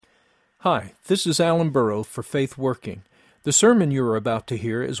Hi, this is Alan Burrow for Faith Working. The sermon you are about to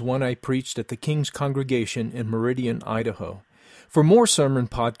hear is one I preached at the King's Congregation in Meridian, Idaho. For more sermon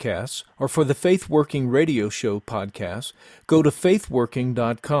podcasts, or for the Faith Working radio show podcasts, go to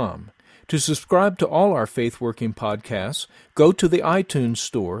faithworking.com. To subscribe to all our Faith Working podcasts, go to the iTunes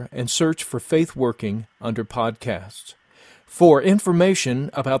Store and search for Faith Working under Podcasts. For information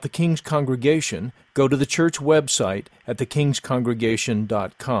about the King's Congregation, go to the church website at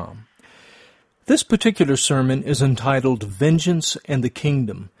thekingscongregation.com. This particular sermon is entitled Vengeance and the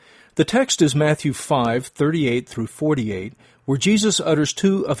Kingdom. The text is Matthew 5:38 through 48, where Jesus utters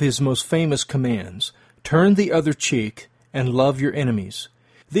two of his most famous commands, turn the other cheek and love your enemies.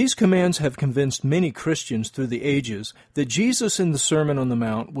 These commands have convinced many Christians through the ages that Jesus in the Sermon on the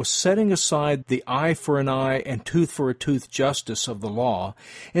Mount was setting aside the eye for an eye and tooth for a tooth justice of the law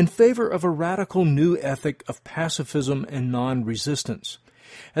in favor of a radical new ethic of pacifism and non-resistance.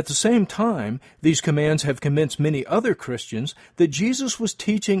 At the same time, these commands have convinced many other Christians that Jesus was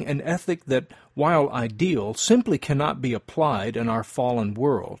teaching an ethic that, while ideal, simply cannot be applied in our fallen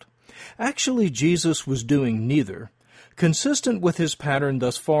world. Actually, Jesus was doing neither. Consistent with his pattern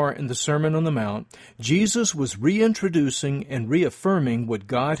thus far in the Sermon on the Mount, Jesus was reintroducing and reaffirming what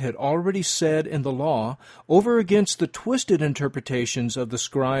God had already said in the law over against the twisted interpretations of the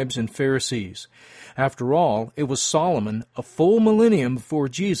scribes and Pharisees. After all, it was Solomon, a full millennium before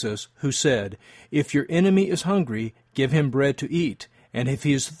Jesus, who said, "If your enemy is hungry, give him bread to eat, and if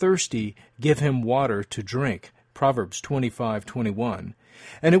he is thirsty, give him water to drink." Proverbs 25:21.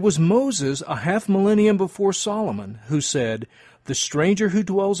 And it was Moses, a half millennium before Solomon, who said, "The stranger who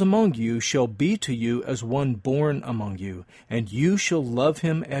dwells among you shall be to you as one born among you, and you shall love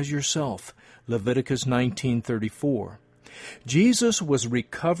him as yourself." Leviticus 19:34. Jesus was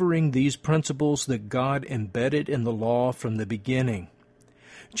recovering these principles that God embedded in the law from the beginning.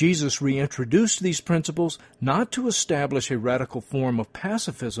 Jesus reintroduced these principles not to establish a radical form of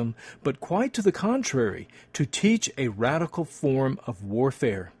pacifism, but quite to the contrary, to teach a radical form of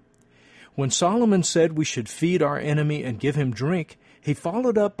warfare. When Solomon said we should feed our enemy and give him drink, he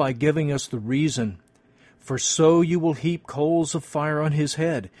followed up by giving us the reason. "For so you will heap coals of fire on his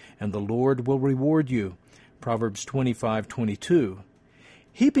head, and the Lord will reward you." Proverbs 25:22.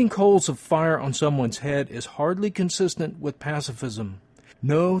 Heaping coals of fire on someone's head is hardly consistent with pacifism.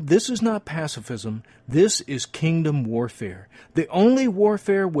 No, this is not pacifism. This is kingdom warfare, the only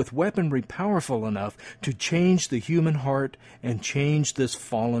warfare with weaponry powerful enough to change the human heart and change this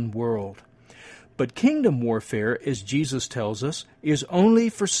fallen world. But kingdom warfare, as Jesus tells us, is only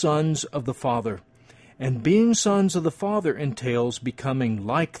for sons of the Father. And being sons of the Father entails becoming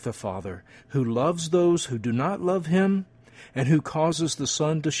like the Father, who loves those who do not love him, and who causes the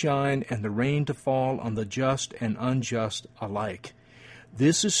sun to shine and the rain to fall on the just and unjust alike.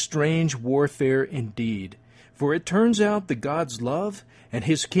 This is strange warfare indeed, for it turns out that God's love and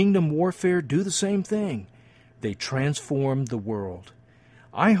his kingdom warfare do the same thing. They transform the world.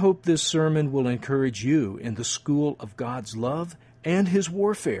 I hope this sermon will encourage you in the school of God's love and his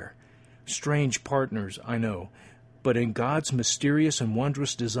warfare. Strange partners, I know, but in God's mysterious and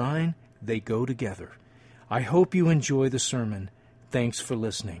wondrous design, they go together. I hope you enjoy the sermon. Thanks for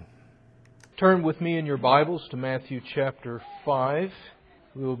listening. Turn with me in your Bibles to Matthew chapter 5.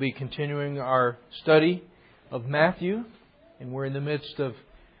 We will be continuing our study of Matthew, and we're in the midst of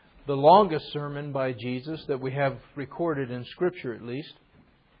the longest sermon by Jesus that we have recorded in Scripture, at least.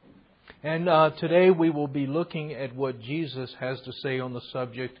 And today we will be looking at what Jesus has to say on the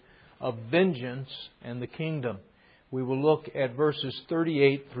subject of vengeance and the kingdom. We will look at verses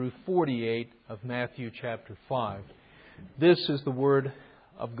 38 through 48 of Matthew chapter 5. This is the Word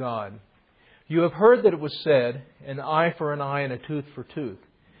of God. "You have heard that it was said, an eye for an eye and a tooth for tooth.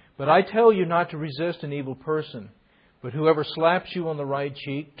 But I tell you not to resist an evil person. But whoever slaps you on the right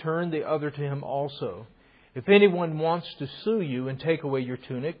cheek, turn the other to him also. If anyone wants to sue you and take away your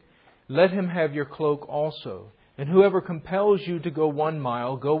tunic, let him have your cloak also. And whoever compels you to go 1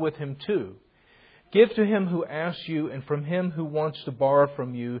 mile, go with him 2. Give to him who asks you, and from him who wants to borrow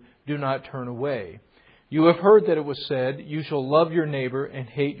from you, do not turn away. You have heard that it was said, you shall love your neighbor and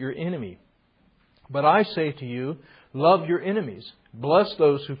hate your enemy. But I say to you, love your enemies, bless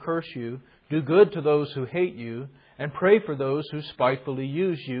those who curse you, do good to those who hate you, and pray for those who spitefully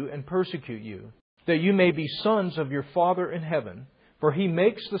use you and persecute you, that you may be sons of your Father in heaven. For He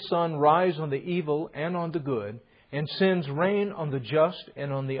makes the sun rise on the evil and on the good, and sends rain on the just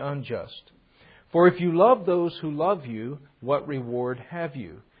and on the unjust. For if you love those who love you, what reward have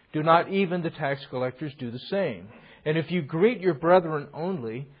you? Do not even the tax collectors do the same? And if you greet your brethren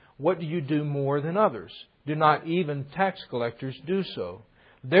only, what do you do more than others? Do not even tax collectors do so?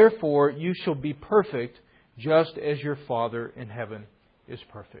 Therefore you shall be perfect, just as your Father in heaven is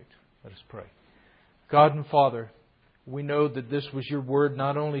perfect. Let us pray. God and Father, we know that this was your word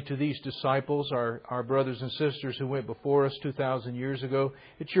not only to these disciples, our brothers and sisters who went before us 2,000 years ago.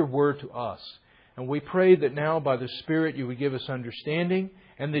 It's your word to us. And we pray that now by the Spirit you would give us understanding,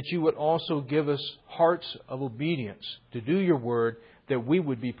 and that you would also give us hearts of obedience to do your word, that we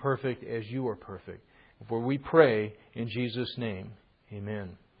would be perfect as you are perfect. For we pray in Jesus' name.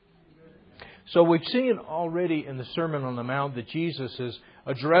 Amen. So we've seen already in the Sermon on the Mount that Jesus is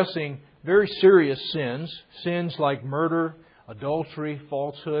addressing very serious sins, sins like murder, adultery,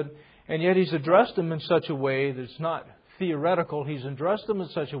 falsehood, and yet He's addressed them in such a way that it's not theoretical. He's addressed them in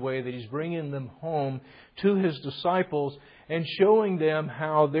such a way that He's bringing them home to His disciples and showing them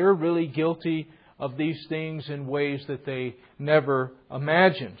how they're really guilty of these things in ways that they never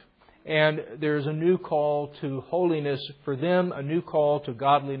imagined. And there's a new call to holiness for them, a new call to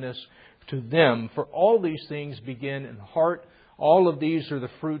godliness to them. For all these things begin in the heart. All of these are the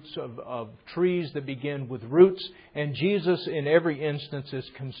fruits of trees that begin with roots. And Jesus, in every instance, is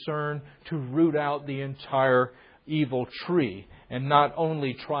concerned to root out the entire evil tree and not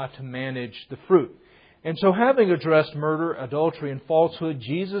only try to manage the fruit. And so having addressed murder, adultery, and falsehood,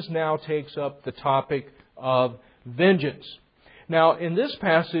 Jesus now takes up the topic of vengeance. Now, in this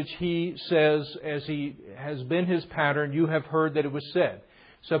passage, He says, as He has been His pattern, you have heard that it was said.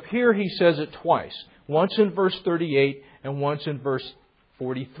 So up here He says it twice. Once in verse 38 and once in verse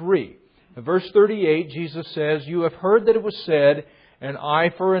 43. In verse 38, Jesus says, you have heard that it was said, an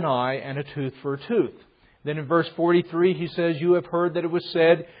eye for an eye and a tooth for a tooth. Then in verse 43, He says, you have heard that it was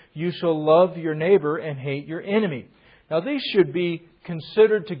said, you shall love your neighbor and hate your enemy. Now these should be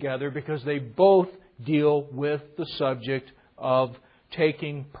considered together because they both deal with the subject of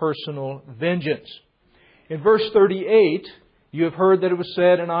taking personal vengeance. In verse 38, you have heard that it was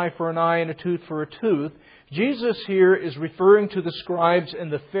said, an eye for an eye and a tooth for a tooth. Jesus here is referring to the scribes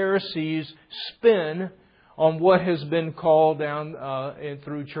and the Pharisees' spin on what has been called down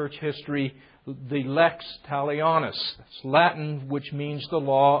through church history the lex talionis. It's Latin, which means the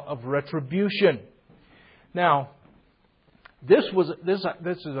law of retribution. Now, this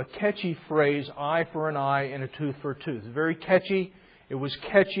is a catchy phrase, eye for an eye and a tooth for a tooth. Very catchy. It was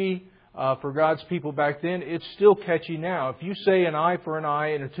catchy for God's people back then. It's still catchy now. If you say an eye for an eye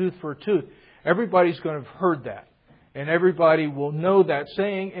and a tooth for a tooth, everybody's going to have heard that. And everybody will know that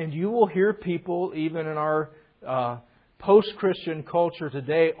saying, and you will hear people, even in our post-Christian culture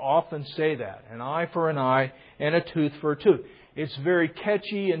today, often say that. An eye for an eye and a tooth for a tooth. It's very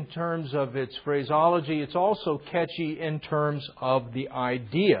catchy in terms of its phraseology. It's also catchy in terms of the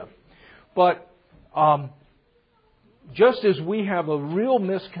idea. But just as we have a real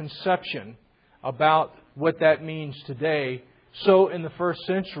misconception about what that means today, so in the first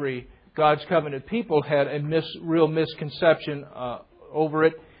century, God's covenant people had a real misconception over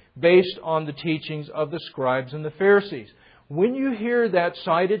it based on the teachings of the scribes and the Pharisees. When you hear that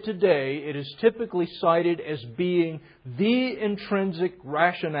cited today, it is typically cited as being the intrinsic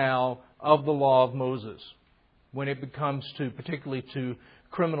rationale of the law of Moses when it comes to, particularly to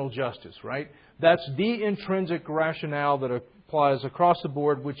criminal justice, right? That's the intrinsic rationale that applies across the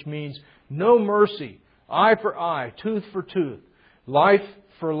board, which means no mercy, eye for eye, tooth for tooth, life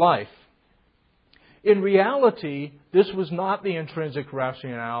for life. In reality, this was not the intrinsic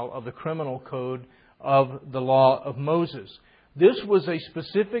rationale of the criminal code of the law of Moses. This was a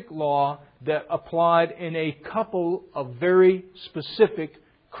specific law that applied in a couple of very specific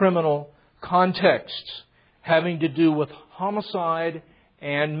criminal contexts having to do with homicide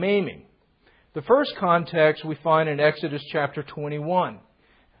and maiming. The first context we find in Exodus chapter 21.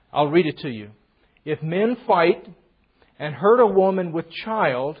 I'll read it to you. If men fight and hurt a woman with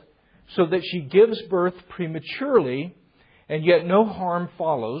child so that she gives birth prematurely and yet no harm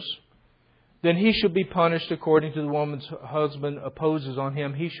follows, then he shall be punished according to the woman's husband opposes on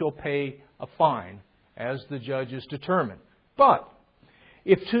him. He shall pay a fine as the judges determine. But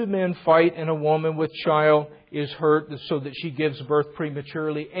if two men fight and a woman with child is hurt so that she gives birth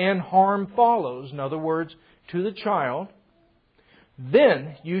prematurely and harm follows, in other words, to the child,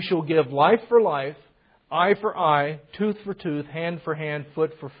 then you shall give life for life, eye for eye, tooth for tooth, hand for hand,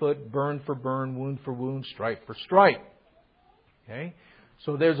 foot for foot, burn for burn, wound for wound, stripe for stripe. Okay?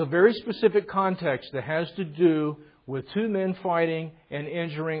 So there's a very specific context that has to do with two men fighting and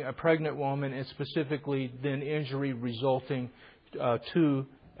injuring a pregnant woman, and specifically then injury resulting to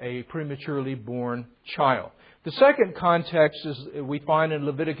a prematurely born child. The second context is we find in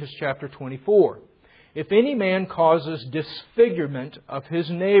Leviticus chapter 24. If any man causes disfigurement of his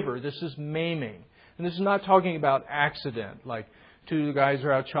neighbor, this is maiming. And this is not talking about accident, like two guys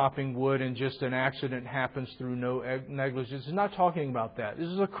are out chopping wood and just an accident happens through no negligence. It's not talking about that. This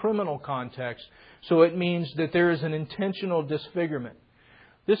is a criminal context, so it means that there is an intentional disfigurement.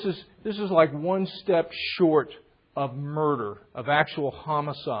 This is like one step short of murder, of actual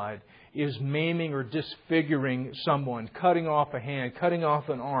homicide, is maiming or disfiguring someone, cutting off a hand, cutting off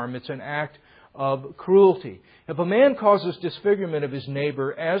an arm. It's an act of cruelty. If a man causes disfigurement of his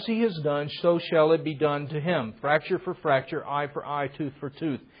neighbor, as he has done, so shall it be done to him. Fracture for fracture, eye for eye, tooth for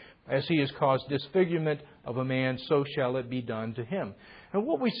tooth. As he has caused disfigurement of a man, so shall it be done to him. And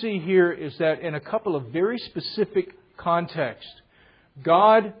what we see here is that in a couple of very specific contexts,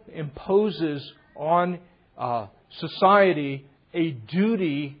 God imposes on society a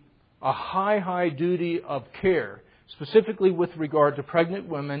duty, a high duty of care, specifically with regard to pregnant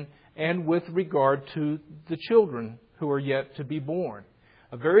women and with regard to the children who are yet to be born.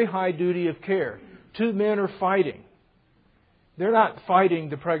 A very high duty of care. Two men are fighting. They're not fighting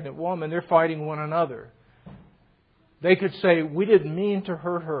the pregnant woman, they're fighting one another. They could say, we didn't mean to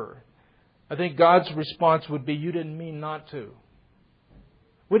hurt her. I think God's response would be, you didn't mean not to.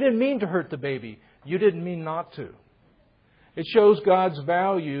 We didn't mean to hurt the baby. You didn't mean not to. It shows God's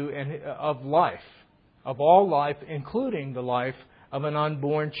value of life, of all life, including the life of an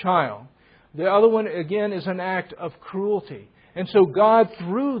unborn child. The other one, again, is an act of cruelty. And so God,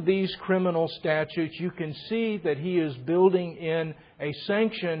 through these criminal statutes, you can see that He is building in a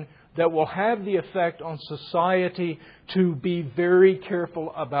sanction that will have the effect on society to be very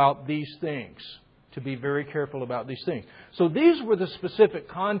careful about these things. To be very careful about these things. So these were the specific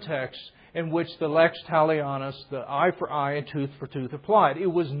contexts in which the lex talionis, the eye for eye and tooth for tooth, applied. It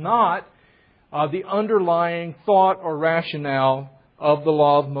was not the underlying thought or rationale of the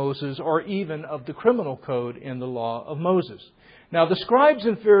law of Moses or even of the criminal code in the law of Moses. Now, the scribes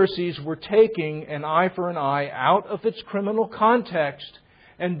and Pharisees were taking an eye for an eye out of its criminal context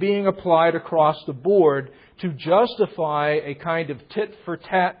and being applied across the board to justify a kind of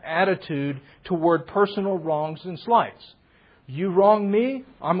tit-for-tat attitude toward personal wrongs and slights. You wrong me,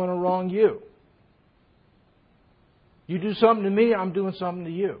 I'm going to wrong you. You do something to me, I'm doing something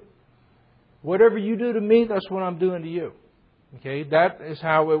to you. Whatever you do to me, that's what I'm doing to you. Okay, that is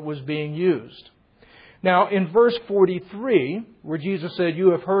how it was being used. Now, in verse 43, where Jesus said, you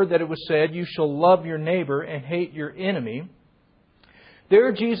have heard that it was said, you shall love your neighbor and hate your enemy.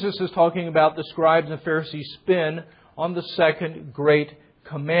 There Jesus is talking about the scribes and Pharisees' spin on the second great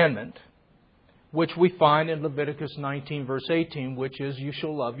commandment, which we find in Leviticus 19, verse 18, which is, you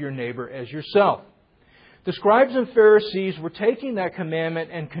shall love your neighbor as yourself. The scribes and Pharisees were taking that commandment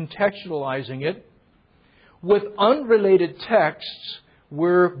and contextualizing it with unrelated texts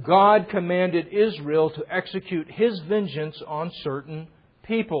where God commanded Israel to execute His vengeance on certain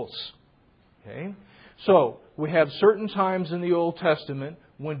peoples. Okay? So, we have certain times in the Old Testament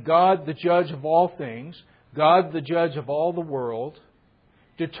when God, the judge of all things, God, the judge of all the world,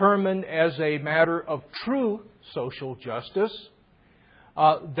 determined as a matter of true social justice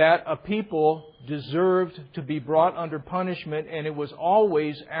that a people deserved to be brought under punishment, and it was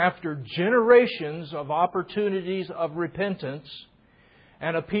always after generations of opportunities of repentance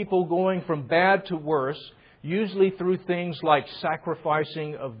and a people going from bad to worse, usually through things like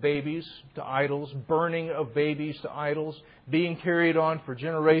sacrificing of babies to idols, burning of babies to idols, being carried on for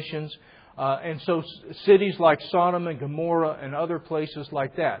generations. And so cities like Sodom and Gomorrah and other places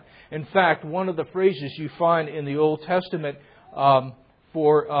like that. In fact, one of the phrases you find in the Old Testament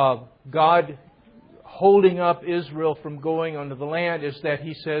for God holding up Israel from going onto the land is that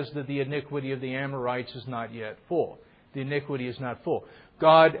He says that the iniquity of the Amorites is not yet full. The iniquity is not full.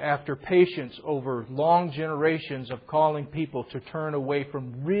 God, after patience over long generations of calling people to turn away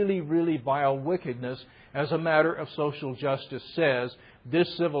from really, really vile wickedness, as a matter of social justice, says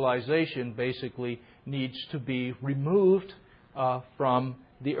this civilization basically needs to be removed from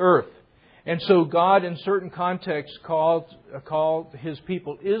the earth. And so God, in certain contexts, called His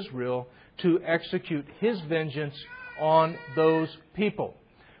people Israel to execute His vengeance on those people.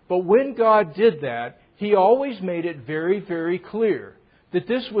 But when God did that, He always made it very, very clear that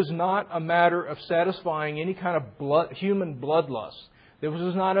this was not a matter of satisfying any kind of human bloodlust. This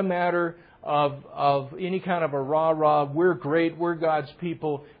was not a matter of any kind of a rah-rah, we're great, we're God's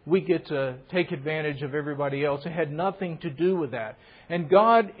people, we get to take advantage of everybody else. It had nothing to do with that. And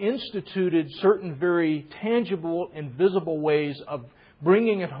God instituted certain very tangible and visible ways of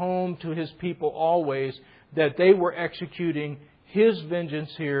bringing it home to His people always that they were executing His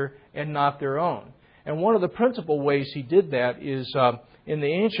vengeance here and not their own. And one of the principal ways He did that is in the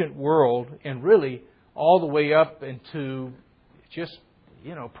ancient world, and really all the way up into just,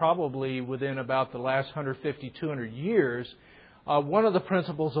 probably within about the last 150, 200 years, one of the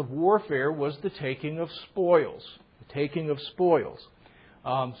principles of warfare was the taking of spoils. The taking of spoils.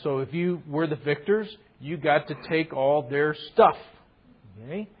 So if you were the victors, you got to take all their stuff.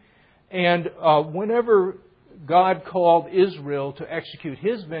 Okay? And whenever God called Israel to execute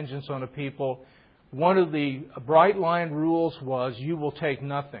His vengeance on a people, one of the bright line rules was, you will take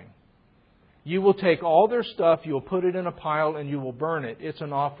nothing. You will take all their stuff, you will put it in a pile, and you will burn it. It's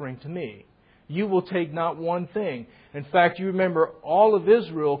an offering to me. You will take not one thing. In fact, you remember all of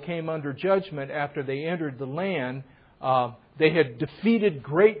Israel came under judgment after they entered the land. They had defeated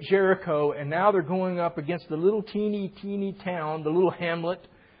great Jericho, and now they're going up against the little teeny town, the little hamlet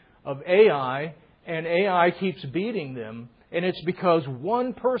of Ai, and Ai keeps beating them. And it's because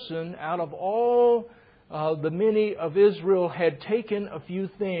one person out of all the many of Israel had taken a few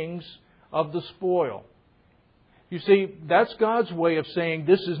things of the spoil. You see, that's God's way of saying,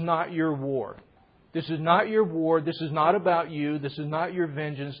 this is not your war. This is not your war. This is not about you. This is not your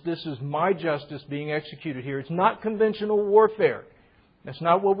vengeance. This is my justice being executed here. It's not conventional warfare. That's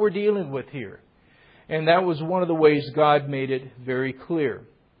not what we're dealing with here. And that was one of the ways God made it very clear.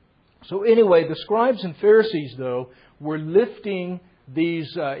 So anyway, the scribes and Pharisees, though, were lifting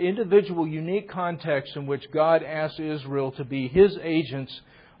these individual unique contexts in which God asked Israel to be His agents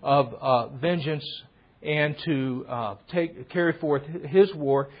of vengeance and to carry forth His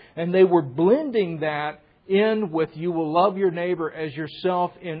war. And they were blending that in with you will love your neighbor as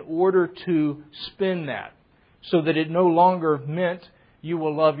yourself in order to spin that. So that it no longer meant you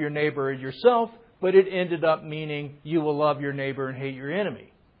will love your neighbor as yourself, but it ended up meaning you will love your neighbor and hate your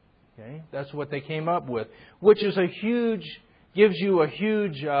enemy. Okay? That's what they came up with. Which is gives you a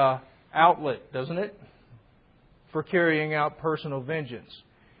huge outlet, doesn't it? For carrying out personal vengeance.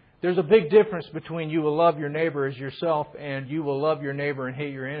 There's a big difference between you will love your neighbor as yourself and you will love your neighbor and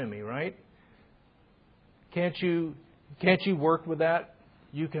hate your enemy, right? Can't you work with that?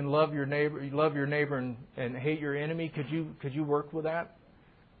 You can love your neighbor and hate your enemy. Could you work with that?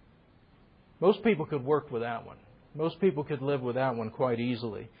 Most people could work with that one. Most people could live with that one quite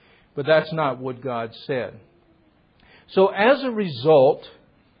easily. But that's not what God said. So as a result,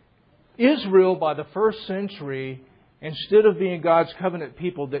 Israel by the first century, instead of being God's covenant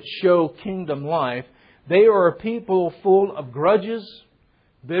people that show kingdom life, they are a people full of grudges,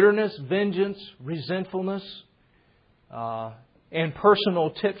 bitterness, vengeance, resentfulness, and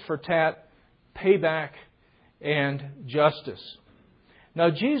personal tit-for-tat, payback, and justice. Now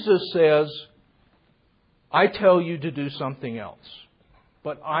Jesus says, I tell you to do something else.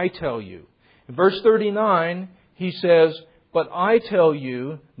 But I tell you. In verse 39, He says, but I tell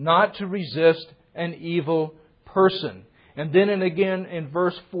you not to resist an evil person. And then and again in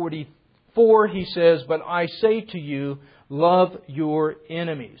verse 44, He says, but I say to you, love your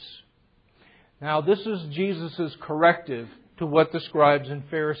enemies. Now this is Jesus' corrective to what the scribes and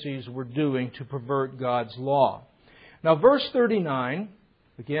Pharisees were doing to pervert God's law. Now verse 39,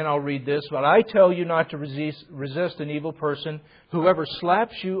 again I'll read this, but I tell you not to resist an evil person. Whoever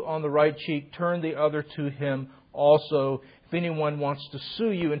slaps you on the right cheek, turn the other to him also. If anyone wants to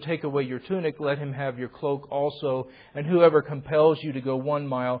sue you and take away your tunic, let him have your cloak also. And whoever compels you to go 1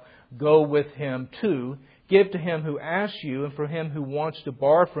 mile, go with him 2. Give to him who asks you, and from him who wants to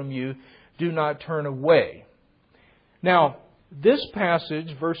borrow from you, do not turn away. Now, this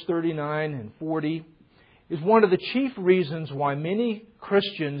passage, verse 39 and 40, is one of the chief reasons why many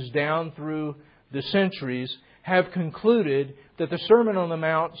Christians down through the centuries have concluded that the Sermon on the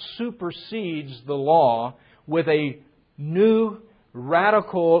Mount supersedes the law with a new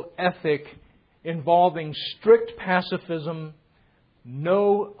radical ethic involving strict pacifism,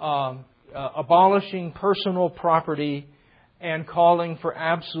 abolishing personal property, and calling for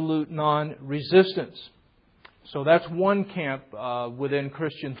absolute non-resistance. So that's one camp within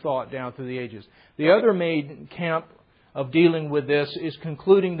Christian thought down through the ages. The other main camp of dealing with this is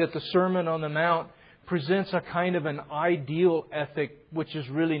concluding that the Sermon on the Mount presents a kind of an ideal ethic which is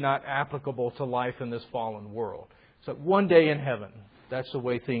really not applicable to life in this fallen world. So one day in heaven, that's the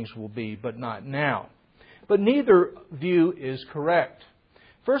way things will be, but not now. But neither view is correct.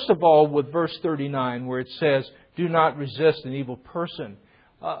 First of all, with verse 39, where it says, do not resist an evil person.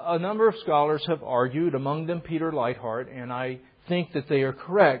 A number of scholars have argued, among them Peter Leithart, and I think that they are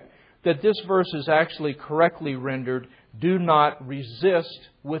correct, that this verse is actually correctly rendered, do not resist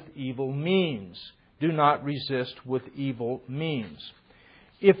with evil means. Do not resist with evil means.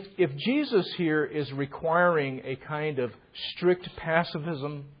 If Jesus here is requiring a kind of strict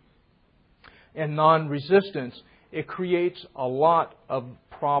pacifism and non-resistance, it creates a lot of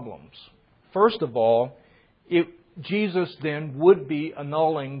problems. First of all, Jesus then would be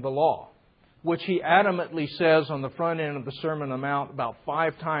annulling the law. which he adamantly says on the front end of the Sermon on the Mount about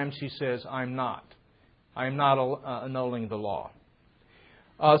 5 times. He says, I'm not. I am not annulling the law.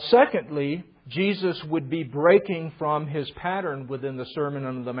 Secondly, Jesus would be breaking from His pattern within the Sermon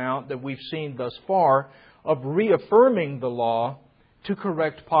on the Mount that we've seen thus far of reaffirming the law to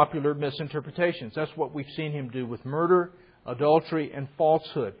correct popular misinterpretations. That's what we've seen Him do with murder, adultery, and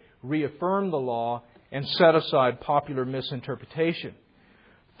falsehood. Reaffirm the law and set aside popular misinterpretation.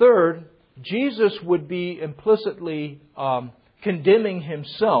 Third, Jesus would be implicitly condemning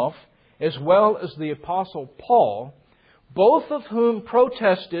Himself as well as the Apostle Paul, both of whom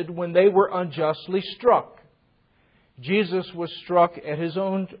protested when they were unjustly struck. Jesus was struck at His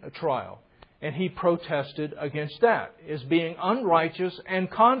own trial, and He protested against that as being unrighteous and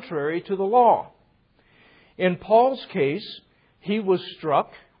contrary to the law. In Paul's case, he was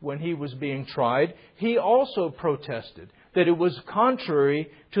struck when he was being tried. He also protested that it was contrary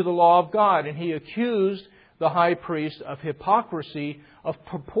to the law of God, and he accused the high priest of hypocrisy, of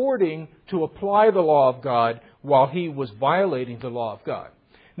purporting to apply the law of God while he was violating the law of God.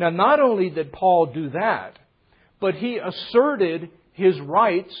 Now, not only did Paul do that, but he asserted his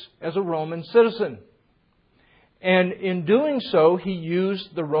rights as a Roman citizen. And in doing so, he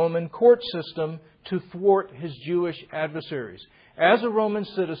used the Roman court system to thwart his Jewish adversaries. As a Roman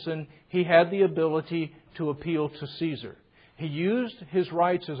citizen, he had the ability to appeal to Caesar. He used his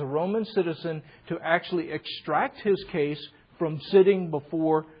rights as a Roman citizen to actually extract his case from sitting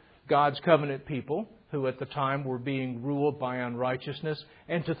before God's covenant people, who at the time were being ruled by unrighteousness,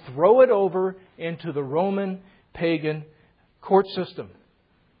 and to throw it over into the Roman pagan court system.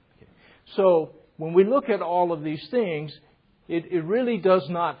 So, when we look at all of these things, it really does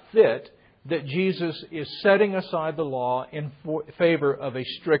not fit that Jesus is setting aside the law in favor of a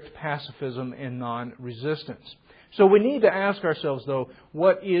strict pacifism and non-resistance. So we need to ask ourselves, though,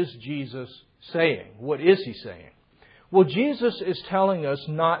 what is Jesus saying? What is He saying? Well, Jesus is telling us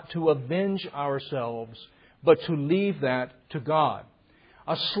not to avenge ourselves, but to leave that to God.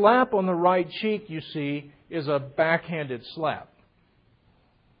 A slap on the right cheek, you see, is a backhanded slap,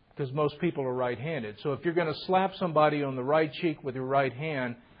 because most people are right-handed. So if you're going to slap somebody on the right cheek with your right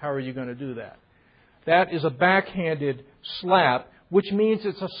hand, how are you going to do that? That is a backhanded slap, which means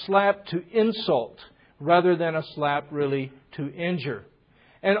it's a slap to insult rather than a slap really to injure.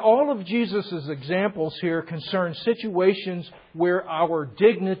 And all of Jesus' examples here concern situations where our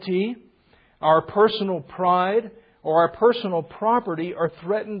dignity, our personal pride, or our personal property are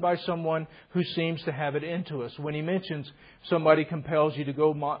threatened by someone who seems to have it into us. When He mentions somebody compels you to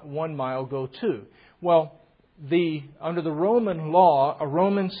go 1 mile, go 2. Well, under the Roman law, a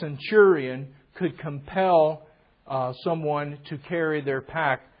Roman centurion could compel someone to carry their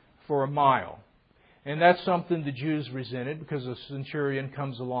pack for 1 mile. And that's something the Jews resented, because a centurion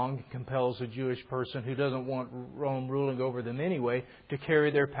comes along and compels a Jewish person who doesn't want Rome ruling over them anyway to carry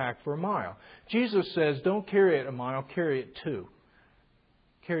their pack for 1 mile. Jesus says, don't carry it 1 mile, carry it 2.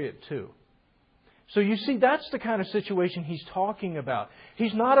 Carry it 2. So you see, that's the kind of situation He's talking about.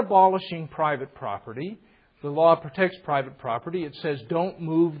 He's not abolishing private property. The law protects private property. It says don't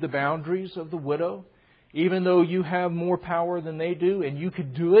move the boundaries of the widow. Even though you have more power than they do and you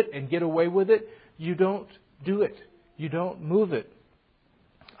could do it and get away with it, you don't do it. You don't move it.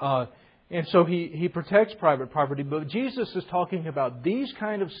 And so he protects private property. But Jesus is talking about these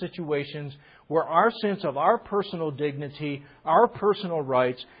kind of situations where our sense of our personal dignity, our personal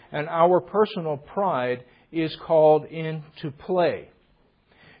rights, and our personal pride is called into play.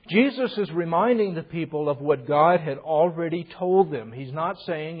 Jesus is reminding the people of what God had already told them. He's not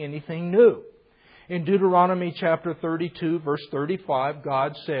saying anything new. In Deuteronomy chapter 32, verse 35,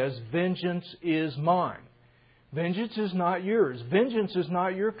 God says, vengeance is mine. Vengeance is not yours. Vengeance is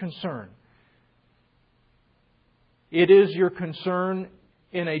not your concern. It is your concern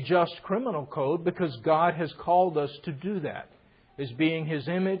in a just criminal code, because God has called us to do that, as being His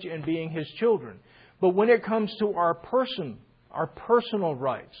image and being His children. But when it comes to our personal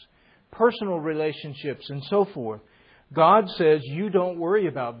rights, personal relationships, and so forth, God says, you don't worry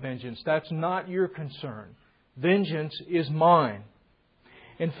about vengeance. That's not your concern. Vengeance is mine.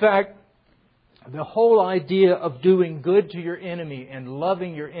 In fact, the whole idea of doing good to your enemy and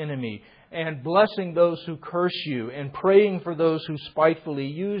loving your enemy and blessing those who curse you and praying for those who spitefully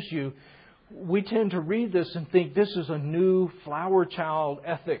use you, we tend to read this and think this is a new flower child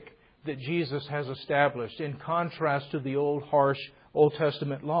ethic that Jesus has established in contrast to the old harsh Old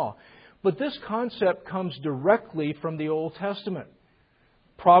Testament law. But this concept comes directly from the Old Testament.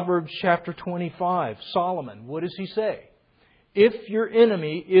 Proverbs chapter 25, Solomon, what does he say? If your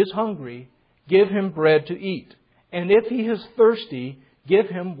enemy is hungry, give him bread to eat. And if he is thirsty, give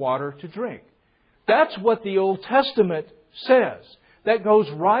him water to drink. That's what the Old Testament says. That goes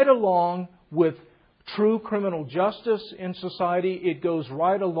right along with true criminal justice in society. It goes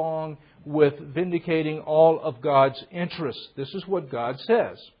right along with vindicating all of God's interests. This is what God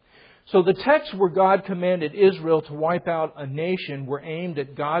says. So the texts where God commanded Israel to wipe out a nation were aimed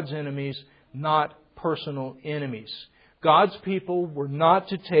at God's enemies, not personal enemies. God's people were not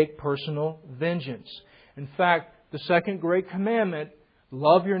to take personal vengeance. In fact, the second great commandment,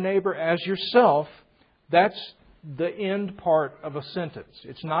 love your neighbor as yourself, that's the end part of a sentence.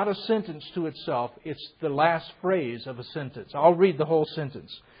 It's not a sentence to itself. It's the last phrase of a sentence. I'll read the whole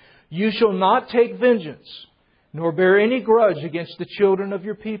sentence. You shall not take vengeance, nor bear any grudge against the children of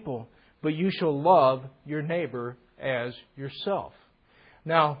your people, but you shall love your neighbor as yourself.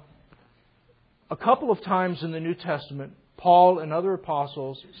 Now, a couple of times in the New Testament, Paul and other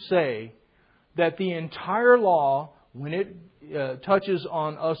apostles say that the entire law, when it touches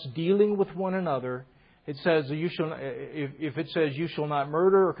on us dealing with one another, it says if it says you shall not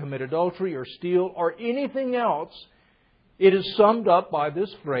murder or commit adultery or steal or anything else, it is summed up by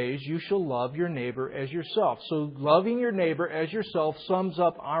this phrase, you shall love your neighbor as yourself. So loving your neighbor as yourself sums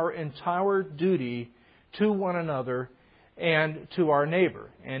up our entire duty to one another and to our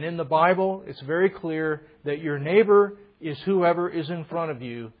neighbor. And in the Bible, it's very clear that your neighbor is whoever is in front of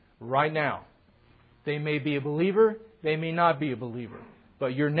you right now. They may be a believer, they may not be a believer.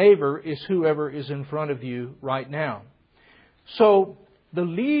 But your neighbor is whoever is in front of you right now. So the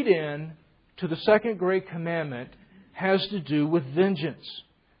lead-in to the second great commandment has to do with vengeance.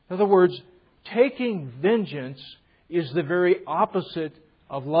 In other words, taking vengeance is the very opposite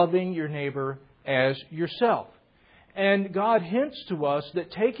of loving your neighbor as yourself. And God hints to us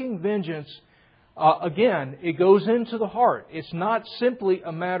that taking vengeance, again, it goes into the heart. It's not simply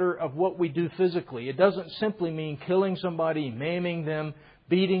a matter of what we do physically. It doesn't simply mean killing somebody, maiming them,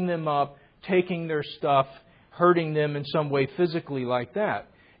 beating them up, taking their stuff, hurting them in some way physically like that.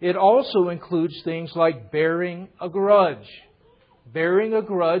 It also includes things like bearing a grudge. Bearing a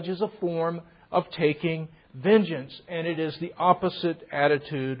grudge is a form of taking vengeance, and it is the opposite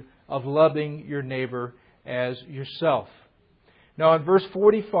attitude of loving your neighbor as yourself. Now in verse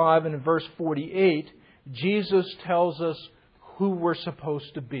 45 and in verse 48, Jesus tells us who we're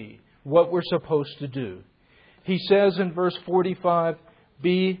supposed to be, what we're supposed to do. He says in verse 45,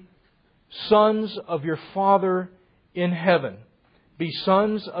 be sons of your Father in heaven. Be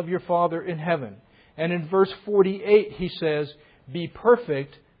sons of your Father in heaven. And in verse 48 he says, be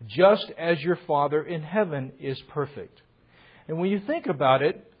perfect just as your Father in heaven is perfect. And when you think about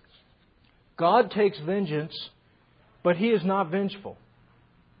it, God takes vengeance, but He is not vengeful.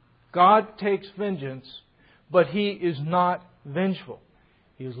 God takes vengeance, but He is not vengeful.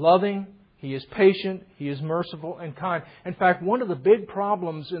 He is loving, He is patient, He is merciful and kind. In fact, one of the big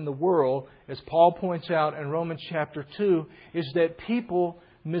problems in the world, as Paul points out in Romans chapter 2, is that people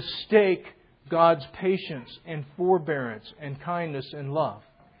mistake God's patience and forbearance and kindness and love.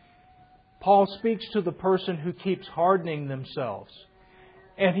 Paul speaks to the person who keeps hardening themselves.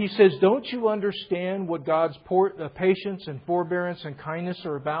 And he says, don't you understand what God's patience and forbearance and kindness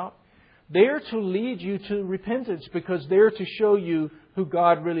are about? They are to lead you to repentance because they're to show you who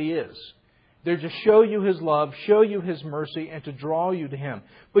God really is. They're to show you His love, show you His mercy, and to draw you to Him.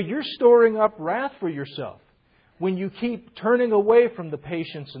 But you're storing up wrath for yourself when you keep turning away from the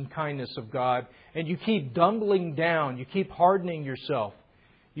patience and kindness of God and you keep doubling down, you keep hardening yourself.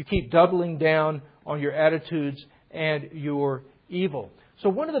 You keep doubling down on your attitudes and your evil. So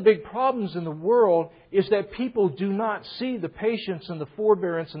one of the big problems in the world is that people do not see the patience and the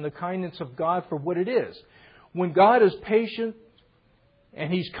forbearance and the kindness of God for what it is. When God is patient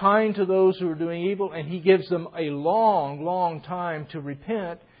and He's kind to those who are doing evil and He gives them a long, long time to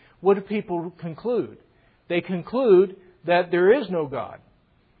repent, what do people conclude? They conclude that there is no God.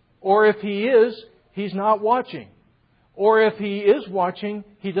 Or if He is, He's not watching. Or if He is watching,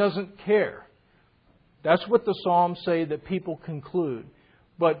 He doesn't care. That's what the Psalms say that people conclude.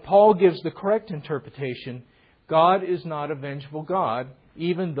 But Paul gives the correct interpretation. God is not a vengeful God,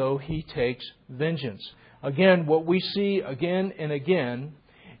 even though He takes vengeance. Again, what we see again and again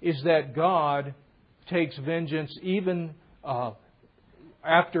is that God takes vengeance even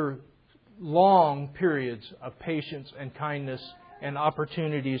after long periods of patience and kindness and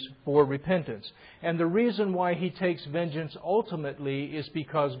opportunities for repentance. And the reason why He takes vengeance ultimately is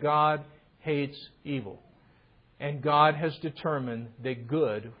because God hates evil. And God has determined that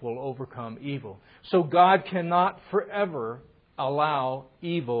good will overcome evil. So God cannot forever allow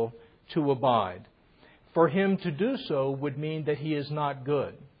evil to abide. For Him to do so would mean that He is not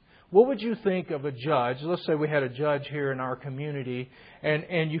good. What would you think of a judge? Let's say we had a judge here in our community,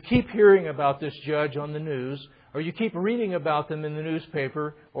 and you keep hearing about this judge on the news, or you keep reading about them in the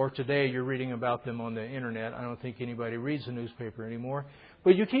newspaper, or today you're reading about them on the internet. I don't think anybody reads the newspaper anymore.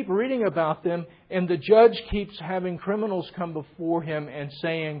 But you keep reading about them, and the judge keeps having criminals come before him and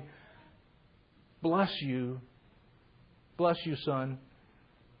saying, bless you, son.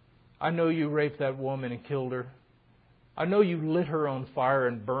 I know you raped that woman and killed her. I know you lit her on fire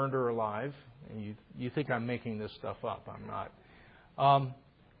and burned her alive. And you think I'm making this stuff up. I'm not.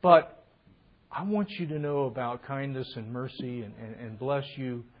 But I want you to know about kindness and mercy and bless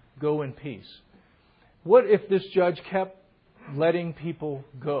you. Go in peace. What if this judge kept letting people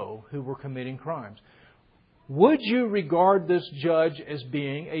go who were committing crimes? Would you regard this judge as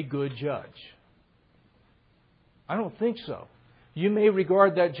being a good judge? I don't think so. You may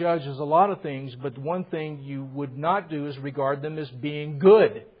regard that judge as a lot of things, but one thing you would not do is regard them as being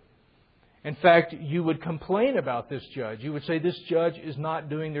good. In fact, you would complain about this judge. You would say this judge is not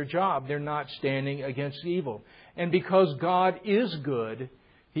doing their job. They're not standing against evil. And because God is good,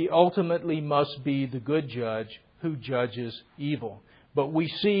 He ultimately must be the good judge who judges evil. But we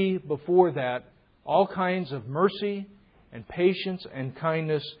see before that all kinds of mercy and patience and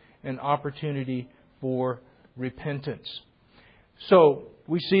kindness and opportunity for repentance. So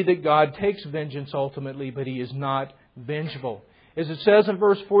we see that God takes vengeance ultimately, but He is not vengeful. As it says in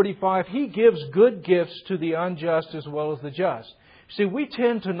verse 45, He gives good gifts to the unjust as well as the just. See, we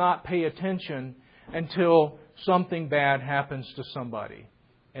tend to not pay attention until something bad happens to somebody.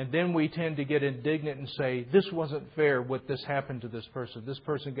 And then we tend to get indignant and say, this wasn't fair what this happened to this person. This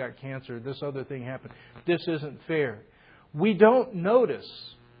person got cancer. This other thing happened. This isn't fair. We don't notice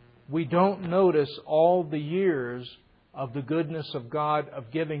all the years of the goodness of God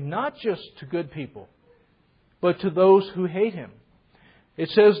of giving not just to good people, but to those who hate Him. It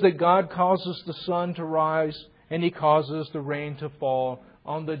says that God causes the sun to rise and He causes the rain to fall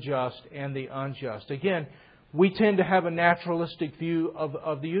on the just and the unjust. Again, we tend to have a naturalistic view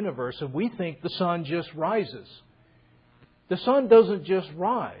of the universe, and we think the sun just rises. The sun doesn't just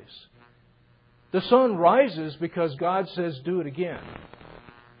rise. The sun rises because God says, do it again.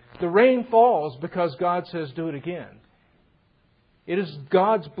 The rain falls because God says, do it again. It is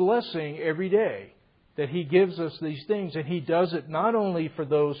God's blessing every day that He gives us these things. And He does it not only for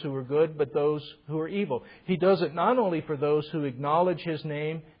those who are good, but those who are evil. He does it not only for those who acknowledge His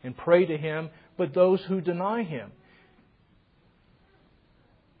name and pray to Him, but those who deny Him.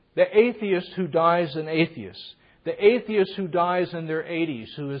 The atheist who dies an atheist. The atheist who dies in their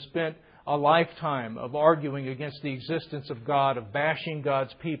 80s, who has spent a lifetime of arguing against the existence of God, of bashing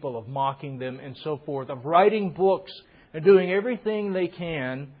God's people, of mocking them, and so forth, of writing books and doing everything they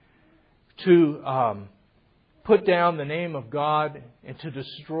can to put down the name of God and to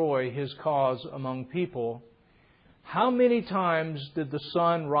destroy His cause among people. How many times did the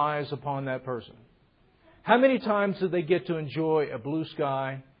sun rise upon that person? How many times did they get to enjoy a blue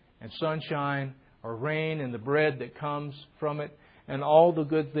sky and sunshine or rain and the bread that comes from it and all the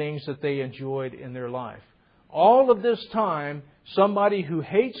good things that they enjoyed in their life? All of this time, somebody who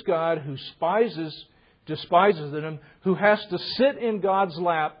hates God, who despises Him, who has to sit in God's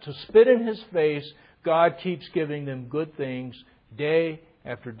lap to spit in His face, God keeps giving them good things day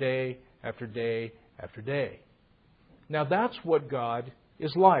after day after day after day. Now that's what God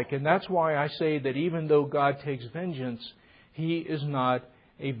is like. And that's why I say that even though God takes vengeance, He is not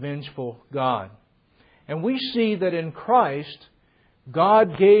a vengeful God. And we see that in Christ,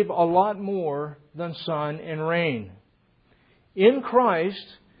 God gave a lot more than sun and rain. In Christ,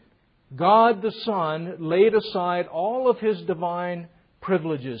 God the Son laid aside all of His divine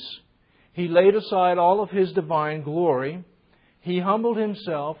privileges. He laid aside all of His divine glory. He humbled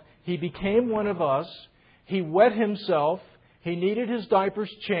Himself. He became one of us. He wet Himself. He needed His diapers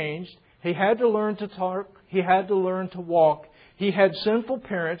changed. He had to learn to talk. He had to learn to walk. He had sinful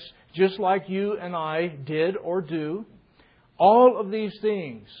parents, just like you and I did or do. All of these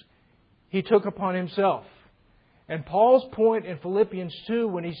things He took upon Himself. And Paul's point in Philippians 2,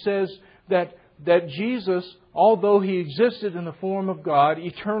 when he says that Jesus, although He existed in the form of God,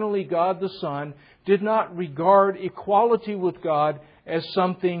 eternally God the Son, did not regard equality with God as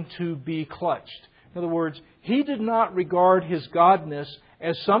something to be clutched. In other words, He did not regard His godness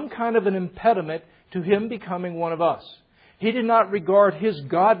as some kind of an impediment to Him becoming one of us. He did not regard His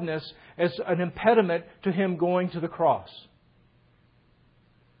godness as an impediment to Him going to the cross.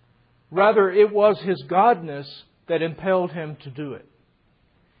 Rather, it was His godness that impelled Him to do it.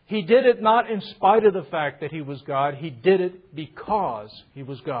 He did it not in spite of the fact that He was God. He did it because He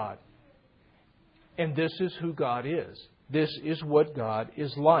was God. And this is who God is. This is what God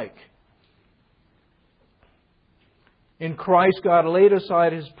is like. In Christ, God laid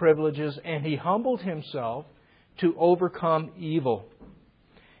aside His privileges and He humbled Himself to overcome evil.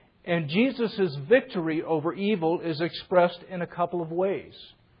 And Jesus' victory over evil is expressed in a couple of ways.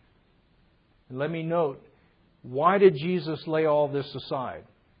 And let me note, why did Jesus lay all this aside?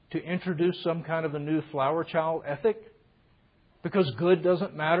 To introduce some kind of a new flower child ethic? Because good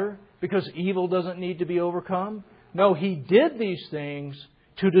doesn't matter? Because evil doesn't need to be overcome? No, He did these things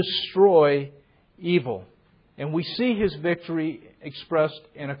to destroy evil. And we see His victory expressed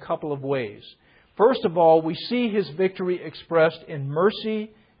in a couple of ways. First of all, we see His victory expressed in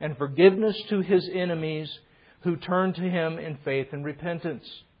mercy and forgiveness to His enemies who turn to Him in faith and repentance.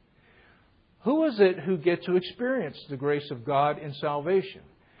 Who is it who gets to experience the grace of God in salvation?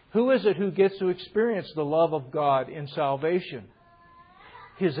 Who is it who gets to experience the love of God in salvation?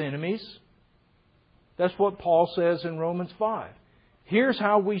 His enemies. That's what Paul says in Romans 5. Here's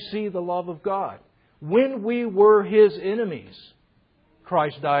how we see the love of God. When we were His enemies,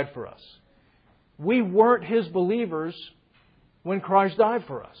 Christ died for us. We weren't His believers when Christ died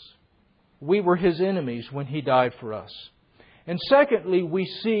for us. We were His enemies when He died for us. And secondly, we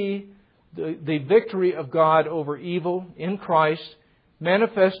see the victory of God over evil in Christ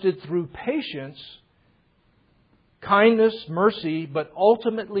manifested through patience, kindness, mercy, but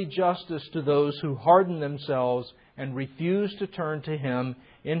ultimately justice to those who harden themselves and refuse to turn to Him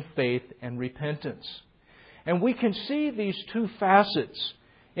in faith and repentance. And we can see these two facets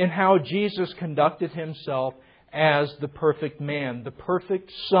in how Jesus conducted Himself as the perfect man, the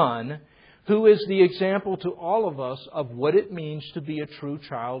perfect Son, who is the example to all of us of what it means to be a true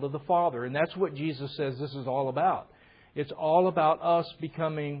child of the Father. And that's what Jesus says this is all about. It's all about us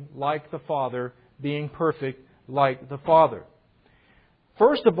becoming like the Father, being perfect like the Father.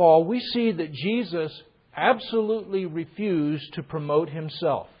 First of all, we see that Jesus absolutely refused to promote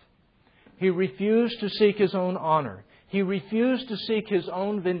Himself. He refused to seek His own honor. He refused to seek His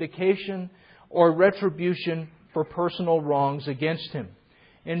own vindication or retribution for personal wrongs against Him.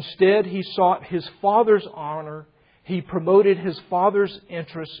 Instead, He sought His Father's honor. He promoted His Father's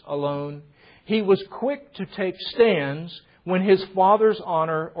interests alone. He was quick to take stands when His Father's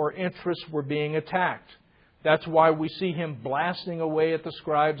honor or interests were being attacked. That's why we see Him blasting away at the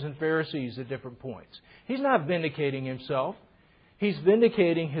scribes and Pharisees at different points. He's not vindicating Himself. He's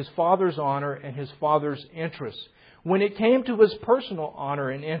vindicating His Father's honor and His Father's interests. When it came to His personal honor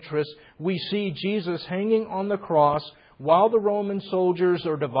and interests, we see Jesus hanging on the cross while the Roman soldiers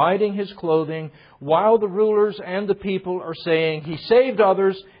are dividing His clothing, while the rulers and the people are saying, He saved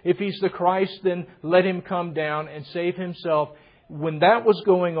others. If He's the Christ, then let Him come down and save Himself. When that was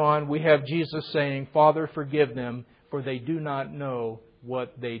going on, we have Jesus saying, Father, forgive them, for they do not know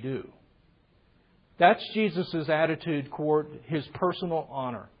what they do. That's Jesus' attitude toward His personal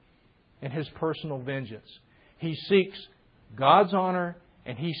honor and His personal vengeance. He seeks God's honor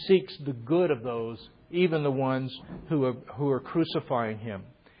and He seeks the good of those, even the ones who are crucifying Him.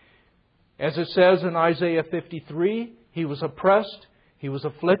 As it says in Isaiah 53, He was oppressed, He was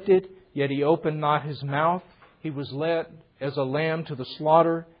afflicted, yet He opened not His mouth. He was led as a lamb to the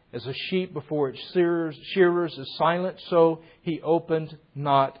slaughter, as a sheep before its shearers is silent, so He opened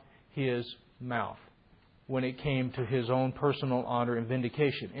not His mouth when it came to His own personal honor and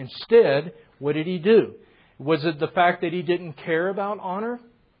vindication. Instead, what did He do? Was it the fact that He didn't care about honor?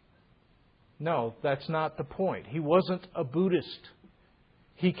 No, that's not the point. He wasn't a Buddhist.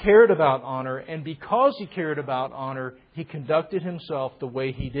 He cared about honor, and because He cared about honor, He conducted Himself the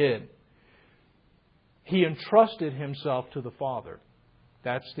way He did. He entrusted Himself to the Father.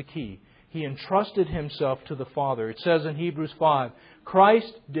 That's the key. He entrusted Himself to the Father. It says in Hebrews 5,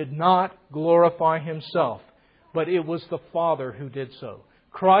 Christ did not glorify Himself, but it was the Father who did so.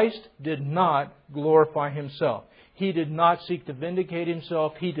 Christ did not glorify Himself. He did not seek to vindicate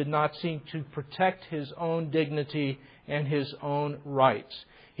Himself. He did not seek to protect His own dignity and His own rights.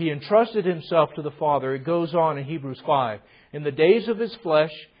 He entrusted Himself to the Father. It goes on in Hebrews 5. In the days of His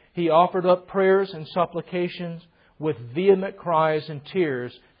flesh, He offered up prayers and supplications with vehement cries and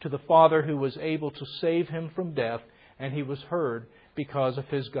tears to the Father who was able to save Him from death, and He was heard because of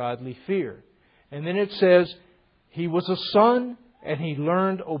His godly fear. And then it says, He was a Son, and He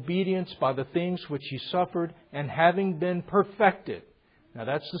learned obedience by the things which He suffered, and having been perfected. Now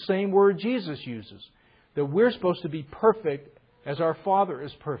that's the same word Jesus uses. That we're supposed to be perfect as our Father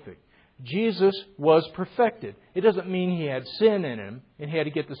is perfect. Jesus was perfected. It doesn't mean He had sin in Him and He had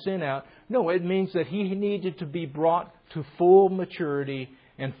to get the sin out. No, it means that He needed to be brought to full maturity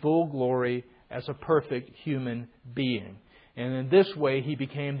and full glory as a perfect human being. And in this way, He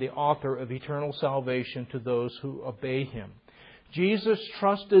became the author of eternal salvation to those who obey Him. Jesus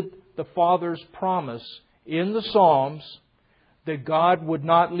trusted the Father's promise in the Psalms that God would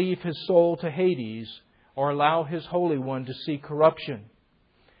not leave His soul to Hades or allow His Holy One to see corruption.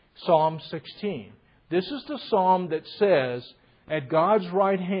 Psalm 16. This is the psalm that says, "At God's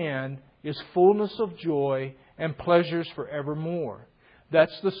right hand is fullness of joy and pleasures forevermore."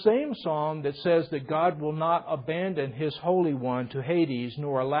 That's the same psalm that says that God will not abandon His Holy One to Hades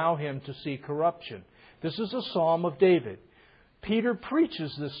nor allow Him to see corruption. This is a psalm of David. Peter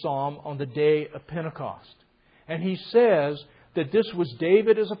preaches this psalm on the day of Pentecost. And he says that this was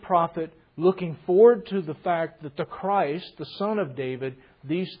David as a prophet looking forward to the fact that the Christ, the Son of David,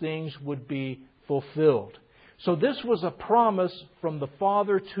 these things would be fulfilled. So this was a promise from the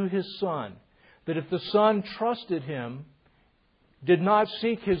Father to His Son, that if the Son trusted Him, did not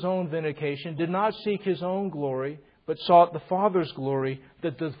seek His own vindication, did not seek His own glory, but sought the Father's glory,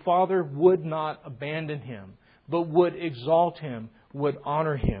 that the Father would not abandon Him, but would exalt Him, would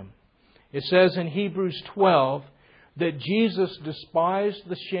honor Him. It says in Hebrews 12 that Jesus despised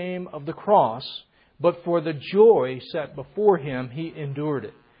the shame of the cross, but for the joy set before Him, He endured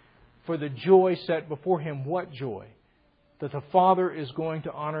it. For the joy set before Him, what joy? That the Father is going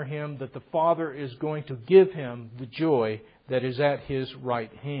to honor Him, that the Father is going to give Him the joy that is at His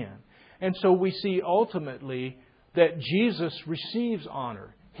right hand. And so we see ultimately that Jesus receives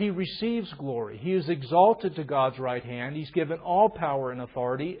honor. He receives glory. He is exalted to God's right hand. He's given all power and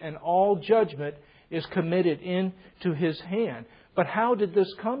authority, and all judgment is committed into His hand. But how did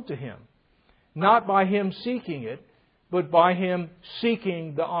this come to Him? Not by Him seeking it, but by Him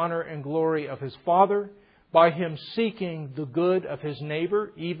seeking the honor and glory of His Father, by Him seeking the good of His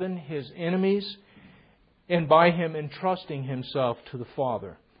neighbor, even His enemies, and by Him entrusting Himself to the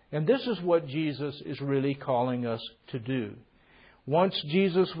Father. And this is what Jesus is really calling us to do. Once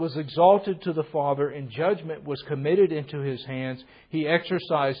Jesus was exalted to the Father and judgment was committed into His hands, He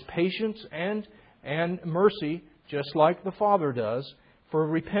exercised patience and mercy, just like the Father does, for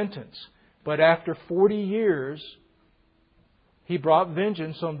repentance. But after 40 years, He brought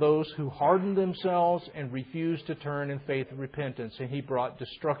vengeance on those who hardened themselves and refused to turn in faith and repentance. And He brought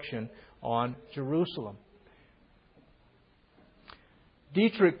destruction on Jerusalem.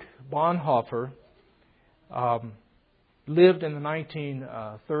 Dietrich Bonhoeffer lived in the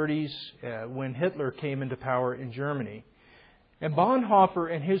 1930s when Hitler came into power in Germany. And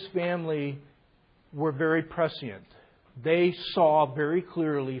Bonhoeffer and his family were very prescient. They saw very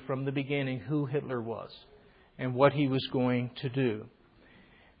clearly from the beginning who Hitler was and what he was going to do.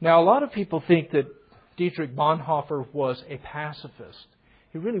 Now, a lot of people think that Dietrich Bonhoeffer was a pacifist.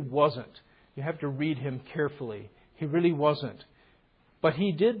 He really wasn't. You have to read him carefully. He really wasn't. But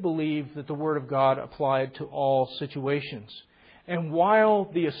he did believe that the Word of God applied to all situations. And while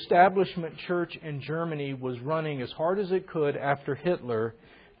the establishment church in Germany was running as hard as it could after Hitler,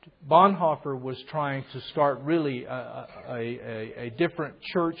 Bonhoeffer was trying to start really a different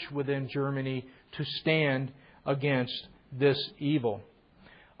church within Germany to stand against this evil.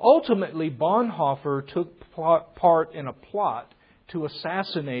 Ultimately, Bonhoeffer took part in a plot to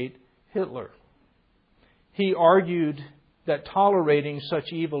assassinate Hitler. He argued that tolerating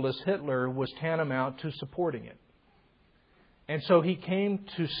such evil as Hitler was tantamount to supporting it. And so he came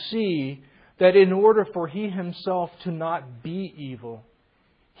to see that in order for he himself to not be evil,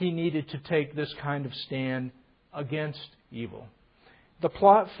 he needed to take this kind of stand against evil. The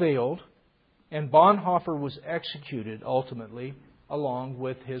plot failed, and Bonhoeffer was executed ultimately along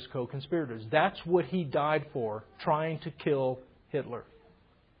with his co-conspirators. That's what he died for, trying to kill Hitler.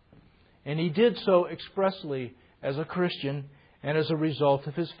 And he did so expressly as a Christian and as a result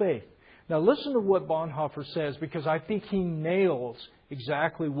of his faith. Now listen to what Bonhoeffer says, because I think he nails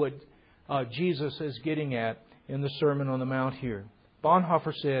exactly what Jesus is getting at in the Sermon on the Mount here.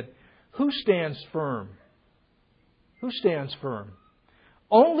 Bonhoeffer said, "Who stands firm? Who stands firm?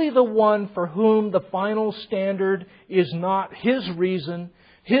 Only the one for whom the final standard is not his reason,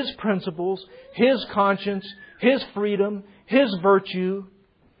 his principles, his conscience, his freedom, his virtue,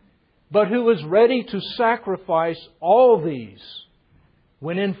 but who is ready to sacrifice all these.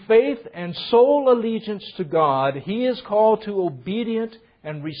 When in faith and sole allegiance to God, he is called to obedient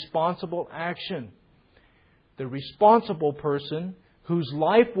and responsible action. The responsible person whose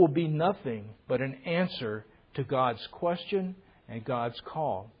life will be nothing but an answer to God's question and God's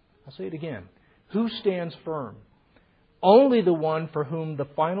call." I'll say it again. Who stands firm? Only the one for whom the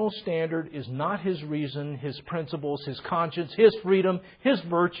final standard is not his reason, his principles, his conscience, his freedom, his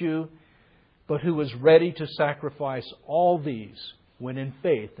virtue, but who is ready to sacrifice all these when in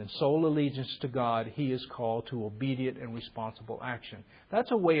faith and sole allegiance to God, he is called to obedient and responsible action.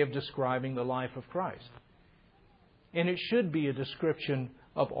 That's a way of describing the life of Christ. And it should be a description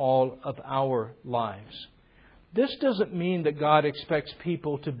of all of our lives. This doesn't mean that God expects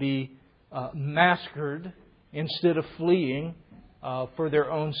people to be massacred instead of fleeing for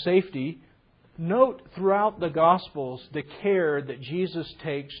their own safety. Note throughout the Gospels the care that Jesus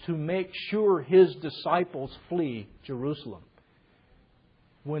takes to make sure His disciples flee Jerusalem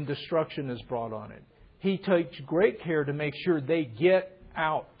when destruction is brought on it. He takes great care to make sure they get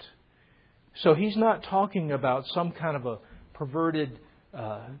out. So He's not talking about some kind of a perverted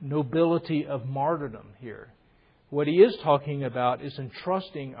nobility of martyrdom here. What He is talking about is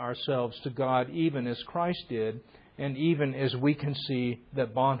entrusting ourselves to God even as Christ did, and even as we can see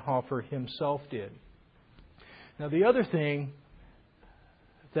that Bonhoeffer himself did. Now the other thing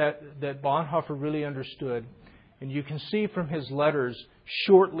that Bonhoeffer really understood, and you can see from his letters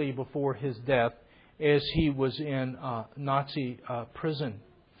shortly before his death as he was in Nazi prison,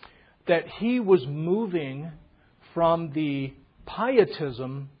 that he was moving from the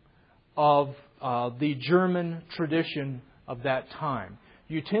pietism of the German tradition of that time.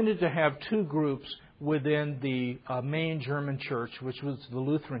 You tended to have two groups within the main German church, which was the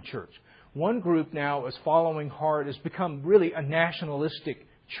Lutheran Church. One group now is following hard, has become really a nationalistic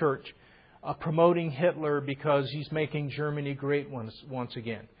church, promoting Hitler because he's making Germany great once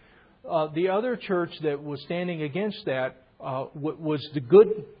again. The other church that was standing against that was the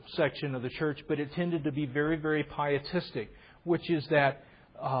good section of the church, but it tended to be very, very pietistic, which is that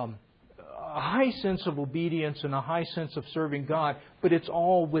a high sense of obedience and a high sense of serving God, but it's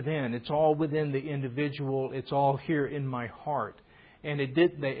all within. It's all within the individual. It's all here in my heart. And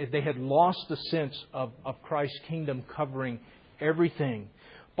they had lost the sense of Christ's kingdom covering everything.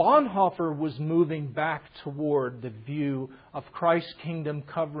 Bonhoeffer was moving back toward the view of Christ's kingdom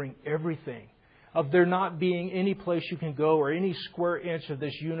covering everything, of there not being any place you can go or any square inch of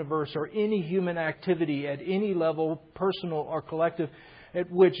this universe or any human activity at any level, personal or collective, at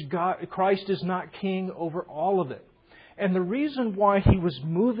which Christ is not king over all of it. And the reason why he was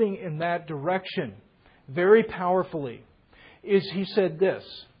moving in that direction very powerfully is he said this.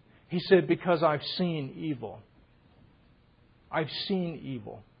 He said, because I've seen evil. I've seen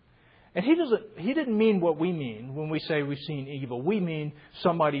evil. And he didn't mean what we mean when we say we've seen evil. We mean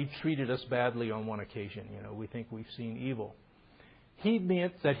somebody treated us badly on one occasion. We think we've seen evil. He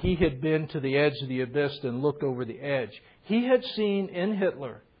meant that he had been to the edge of the abyss and looked over the edge. He had seen in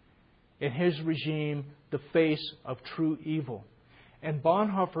Hitler, in his regime, the face of true evil. And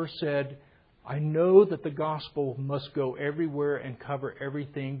Bonhoeffer said, I know that the gospel must go everywhere and cover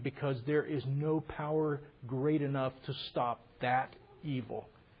everything because there is no power great enough to stop that evil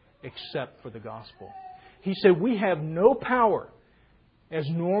except for the gospel. He said, we have no power as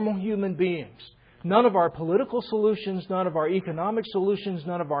normal human beings. None of our political solutions, none of our economic solutions,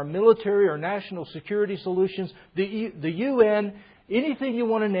 none of our military or national security solutions, the UN, anything you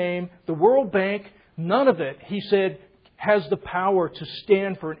want to name, the World Bank, none of it, he said, has the power to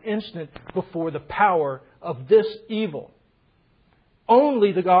stand for an instant before the power of this evil.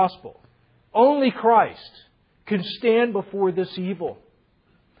 Only the gospel, only Christ can stand before this evil.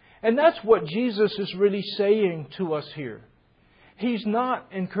 And that's what Jesus is really saying to us here. He's not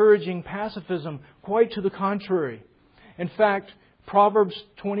encouraging pacifism, quite to the contrary. In fact, Proverbs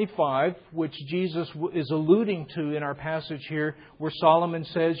 25, which Jesus is alluding to in our passage here, where Solomon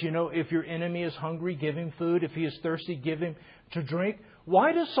says, if your enemy is hungry, give him food. If he is thirsty, give him to drink.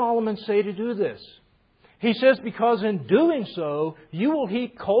 Why does Solomon say to do this? He says, because in doing so, you will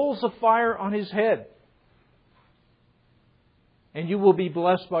heap coals of fire on his head. And you will be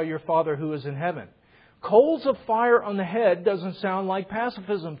blessed by your Father who is in heaven. Coals of fire on the head doesn't sound like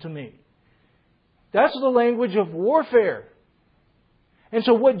pacifism to me. That's the language of warfare. And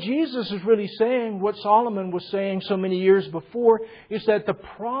so what Jesus is really saying, what Solomon was saying so many years before, is that the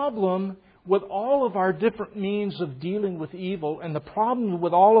problem with all of our different means of dealing with evil and the problem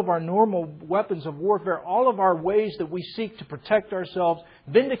with all of our normal weapons of warfare, all of our ways that we seek to protect ourselves,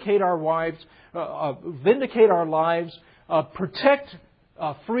 vindicate our lives, protect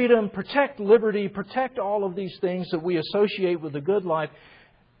freedom, protect liberty, protect all of these things that we associate with a good life,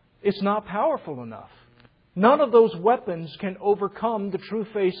 it's not powerful enough. None of those weapons can overcome the true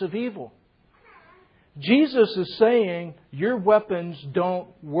face of evil. Jesus is saying, your weapons don't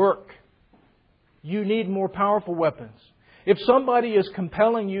work. You need more powerful weapons. If somebody is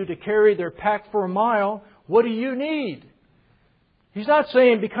compelling you to carry their pack for a mile, what do you need? He's not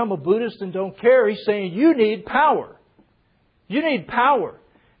saying become a Buddhist and don't care. He's saying you need power. You need power.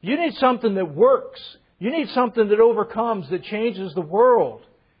 You need something that works, You need something that overcomes, that changes the world.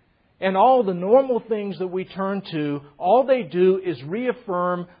 And all the normal things that we turn to, all they do is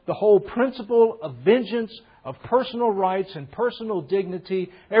reaffirm the whole principle of vengeance, of personal rights and personal dignity,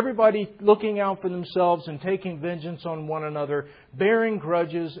 everybody looking out for themselves and taking vengeance on one another, bearing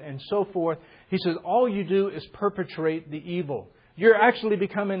grudges and so forth. He says, all you do is perpetrate the evil. You're actually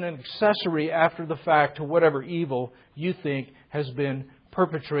becoming an accessory after the fact to whatever evil you think has been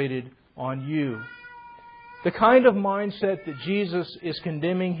perpetrated on you. The kind of mindset that Jesus is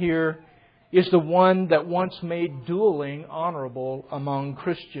condemning here is the one that once made dueling honorable among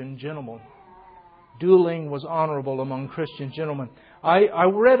Christian gentlemen. Dueling was honorable among Christian gentlemen. I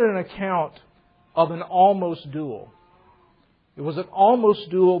read an account of an almost duel. It was an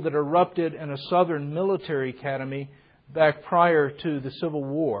almost duel that erupted in a southern military academy back prior to the Civil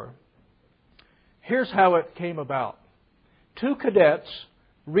War. Here's how it came about. 2 cadets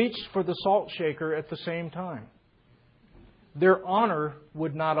reached for the salt shaker at the same time. Their honor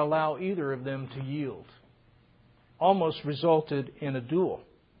would not allow either of them to yield. Almost resulted in a duel.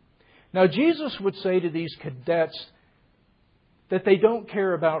 Now, Jesus would say to these cadets that they don't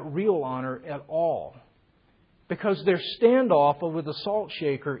care about real honor at all, because their standoff over the salt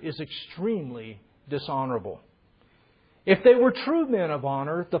shaker is extremely dishonorable. If they were true men of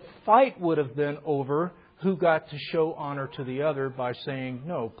honor, the fight would have been over who got to show honor to the other by saying,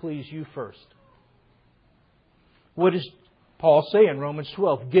 no, please, you first. What does Paul say in Romans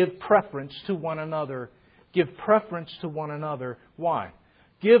 12? Give preference to one another. Give preference to one another. Why?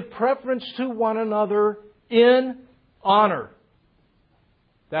 Give preference to one another in honor.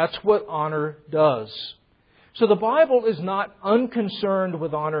 That's what honor does. So the Bible is not unconcerned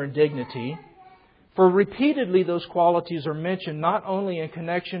with honor and dignity, for repeatedly those qualities are mentioned not only in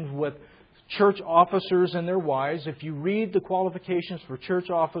connection with church officers and their wives. If you read the qualifications for church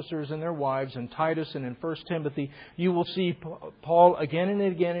officers and their wives in Titus and in 1 Timothy, you will see Paul again and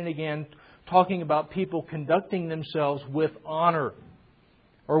again and again talking about people conducting themselves with honor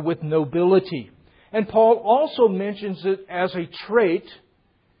or with nobility. And Paul also mentions it as a trait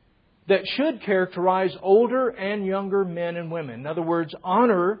that should characterize older and younger men and women. In other words,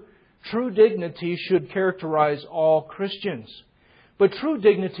 honor, true dignity should characterize all Christians. But true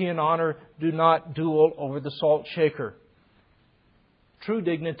dignity and honor do not duel over the salt shaker. True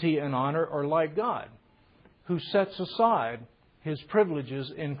dignity and honor are like God, who sets aside His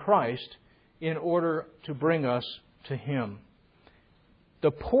privileges in Christ in order to bring us to Him.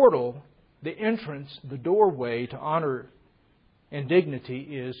 The portal, the entrance, the doorway to honor and dignity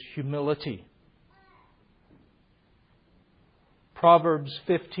is humility. Proverbs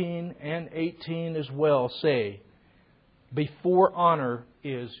 15 and 18 as well say, before honor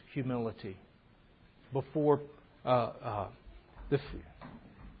is humility. Before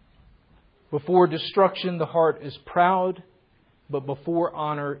destruction the heart is proud, but before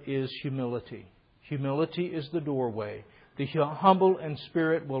honor is humility. Humility is the doorway. The humble in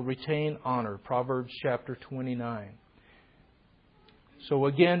spirit will retain honor. Proverbs chapter 29. So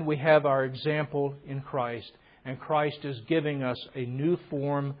again, we have our example in Christ, and Christ is giving us a new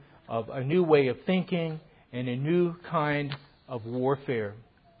form of a new way of thinking and a new kind of warfare.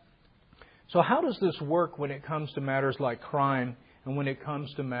 So how does this work when it comes to matters like crime and when it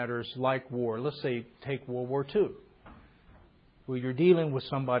comes to matters like war? Let's say take World War II, where you're dealing with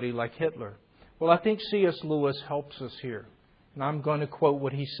somebody like Hitler. Well, I think C.S. Lewis helps us here. And I'm going to quote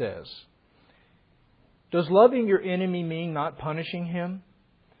what he says. Does loving your enemy mean not punishing him?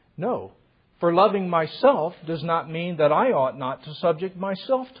 No. For loving myself does not mean that I ought not to subject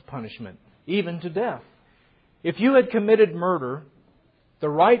myself to punishment, even to death. If you had committed murder, the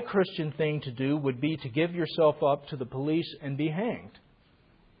right Christian thing to do would be to give yourself up to the police and be hanged.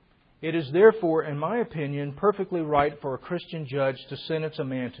 It is therefore, in my opinion, perfectly right for a Christian judge to sentence a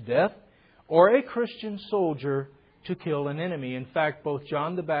man to death or a Christian soldier to kill an enemy. In fact, both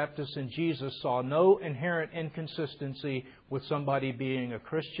John the Baptist and Jesus saw no inherent inconsistency with somebody being a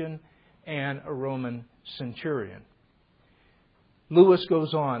Christian and a Roman centurion. Lewis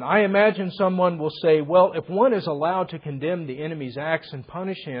goes on, I imagine someone will say, well, if one is allowed to condemn the enemy's acts and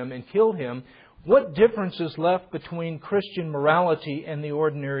punish him and kill him, what difference is left between Christian morality and the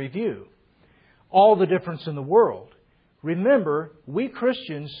ordinary view? All the difference in the world. Remember, we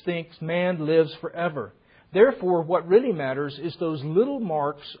Christians think man lives forever. Therefore, what really matters is those little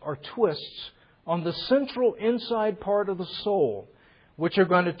marks or twists on the central inside part of the soul, which are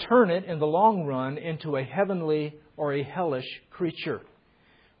going to turn it in the long run into a heavenly or a hellish creature.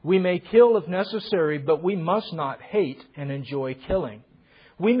 We may kill if necessary, but we must not hate and enjoy killing.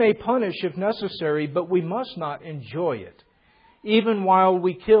 We may punish if necessary, but we must not enjoy it. Even while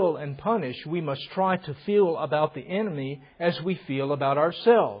we kill and punish, we must try to feel about the enemy as we feel about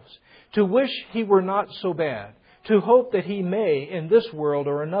ourselves. To wish he were not so bad. To hope that he may, in this world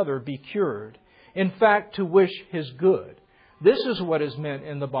or another, be cured. In fact, to wish his good. This is what is meant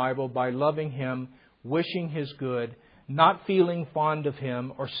in the Bible by loving him, wishing his good, not feeling fond of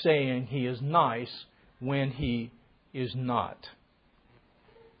him or saying he is nice when he is not.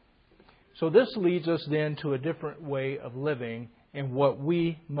 So this leads us then to a different way of living and what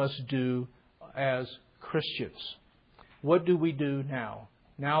we must do as Christians. What do we do now?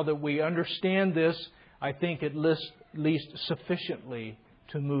 Now that we understand this, I think at least sufficiently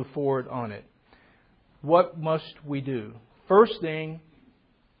to move forward on it. What must we do? First thing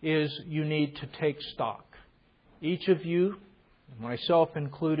is you need to take stock. Each of you, myself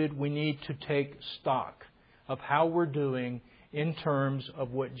included, we need to take stock of how we're doing in terms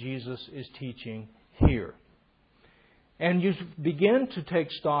of what Jesus is teaching here. And you begin to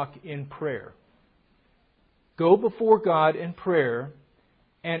take stock in prayer. Go before God in prayer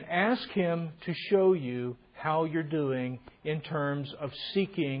and ask Him to show you how you're doing in terms of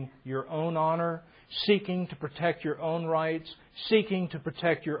seeking your own honor, seeking to protect your own rights, seeking to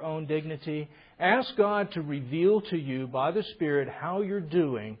protect your own dignity. Ask God to reveal to you by the Spirit how you're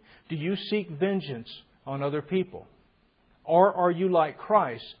doing. Do you seek vengeance on other people? Or are you like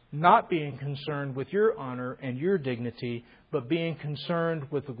Christ, not being concerned with your honor and your dignity, but being concerned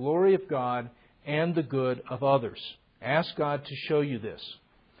with the glory of God and the good of others? Ask God to show you this.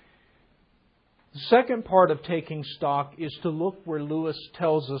 The second part of taking stock is to look where Lewis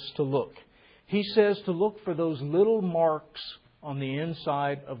tells us to look. He says to look for those little marks on the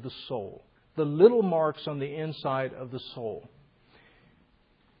inside of the soul. The little marks on the inside of the soul.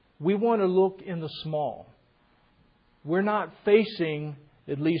 We want to look in the small. We're not facing,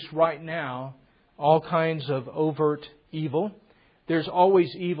 at least right now, all kinds of overt evil. There's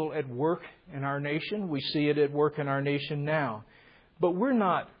always evil at work in our nation. We see it at work in our nation now. But we're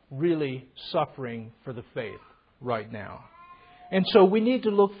not really suffering for the faith right now. And so we need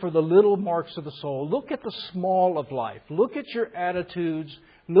to look for the little marks of the soul. Look at the small of life. Look at your attitudes.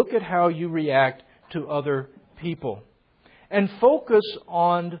 Look at how you react to other people. And focus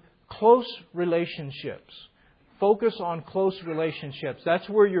on close relationships. Focus on close relationships. That's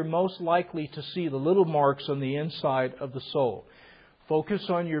where you're most likely to see the little marks on the inside of the soul. Focus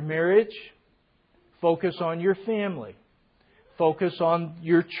on your marriage. Focus on your family. Focus on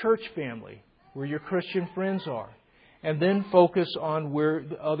your church family, where your Christian friends are. And then focus on where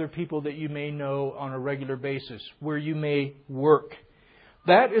the other people that you may know on a regular basis, where you may work.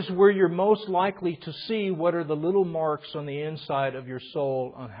 That is where you're most likely to see what are the little marks on the inside of your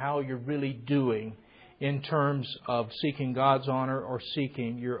soul on how you're really doing in terms of seeking God's honor or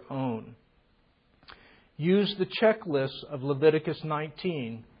seeking your own. Use the checklist of Leviticus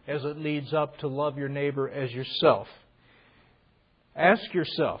 19 as it leads up to love your neighbor as yourself. Ask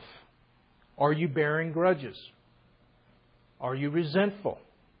yourself, are you bearing grudges? Are you resentful?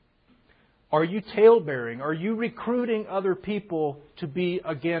 Are you tale-bearing? Are you recruiting other people to be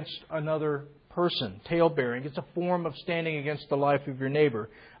against another person? Tale-bearing. It's a form of standing against the life of your neighbor,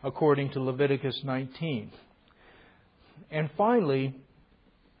 according to Leviticus 19. And finally,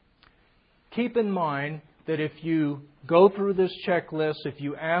 keep in mind that if you go through this checklist, if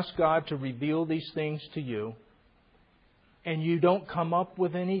you ask God to reveal these things to you, and you don't come up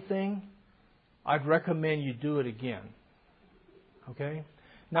with anything, I'd recommend you do it again. Okay?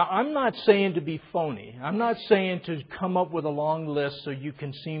 Now, I'm not saying to be phony. I'm not saying to come up with a long list so you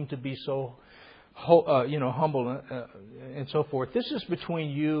can seem to be so, humble and so forth. This is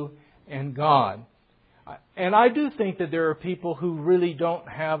between you and God. And I do think that there are people who really don't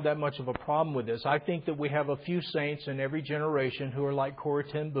have that much of a problem with this. I think that we have a few saints in every generation who are like Corrie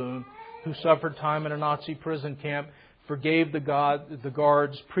ten Boom, who suffered time in a Nazi prison camp, forgave the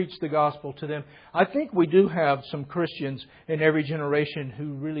guards, preached the gospel to them. I think we do have some Christians in every generation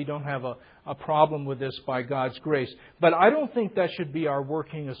who really don't have a problem with this by God's grace. But I don't think that should be our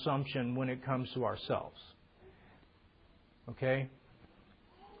working assumption when it comes to ourselves. Okay?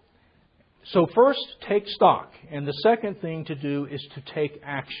 So first, take stock. And the second thing to do is to take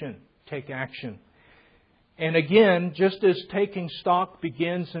action. Take action. And again, just as taking stock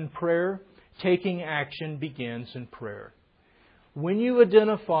begins in prayer, taking action begins in prayer. When you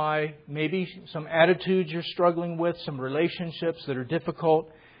identify maybe some attitudes you're struggling with, some relationships that are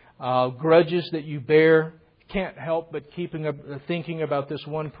difficult, grudges that you bear, can't help but thinking about this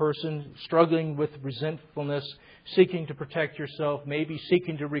one person, struggling with resentfulness, seeking to protect yourself, maybe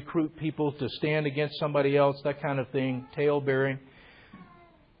seeking to recruit people to stand against somebody else, that kind of thing, tale-bearing.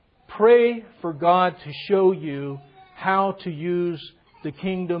 Pray for God to show you how to use the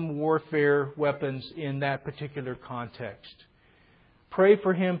kingdom warfare weapons in that particular context. Pray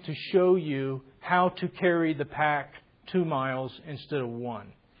for Him to show you how to carry the pack 2 miles instead of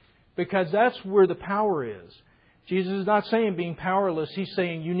 1. Because that's where the power is. Jesus is not saying being powerless. He's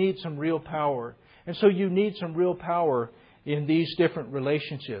saying you need some real power. And so you need some real power in these different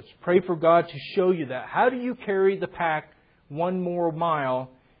relationships. Pray for God to show you that. How do you carry the pack 1 more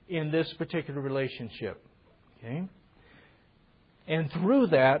mile in this particular relationship? Okay? And through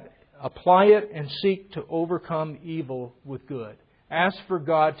that, apply it and seek to overcome evil with good. Ask for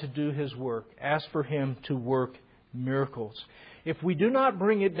God to do His work. Ask for Him to work miracles. If we do not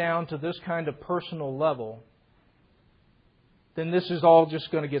bring it down to this kind of personal level, then this is all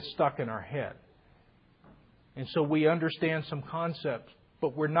just going to get stuck in our head. And so we understand some concepts,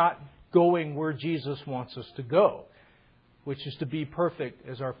 but we're not going where Jesus wants us to go, which is to be perfect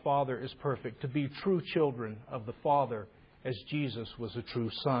as our Father is perfect, to be true children of the Father as Jesus was a true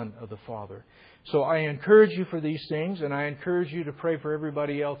Son of the Father. So I encourage you for these things, and I encourage you to pray for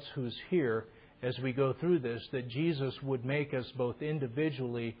everybody else who's here as we go through this, that Jesus would make us both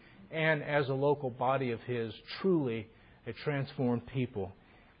individually and as a local body of His truly a transformed people.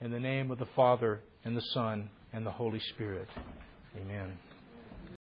 In the name of the Father, and the Son, and the Holy Spirit. Amen.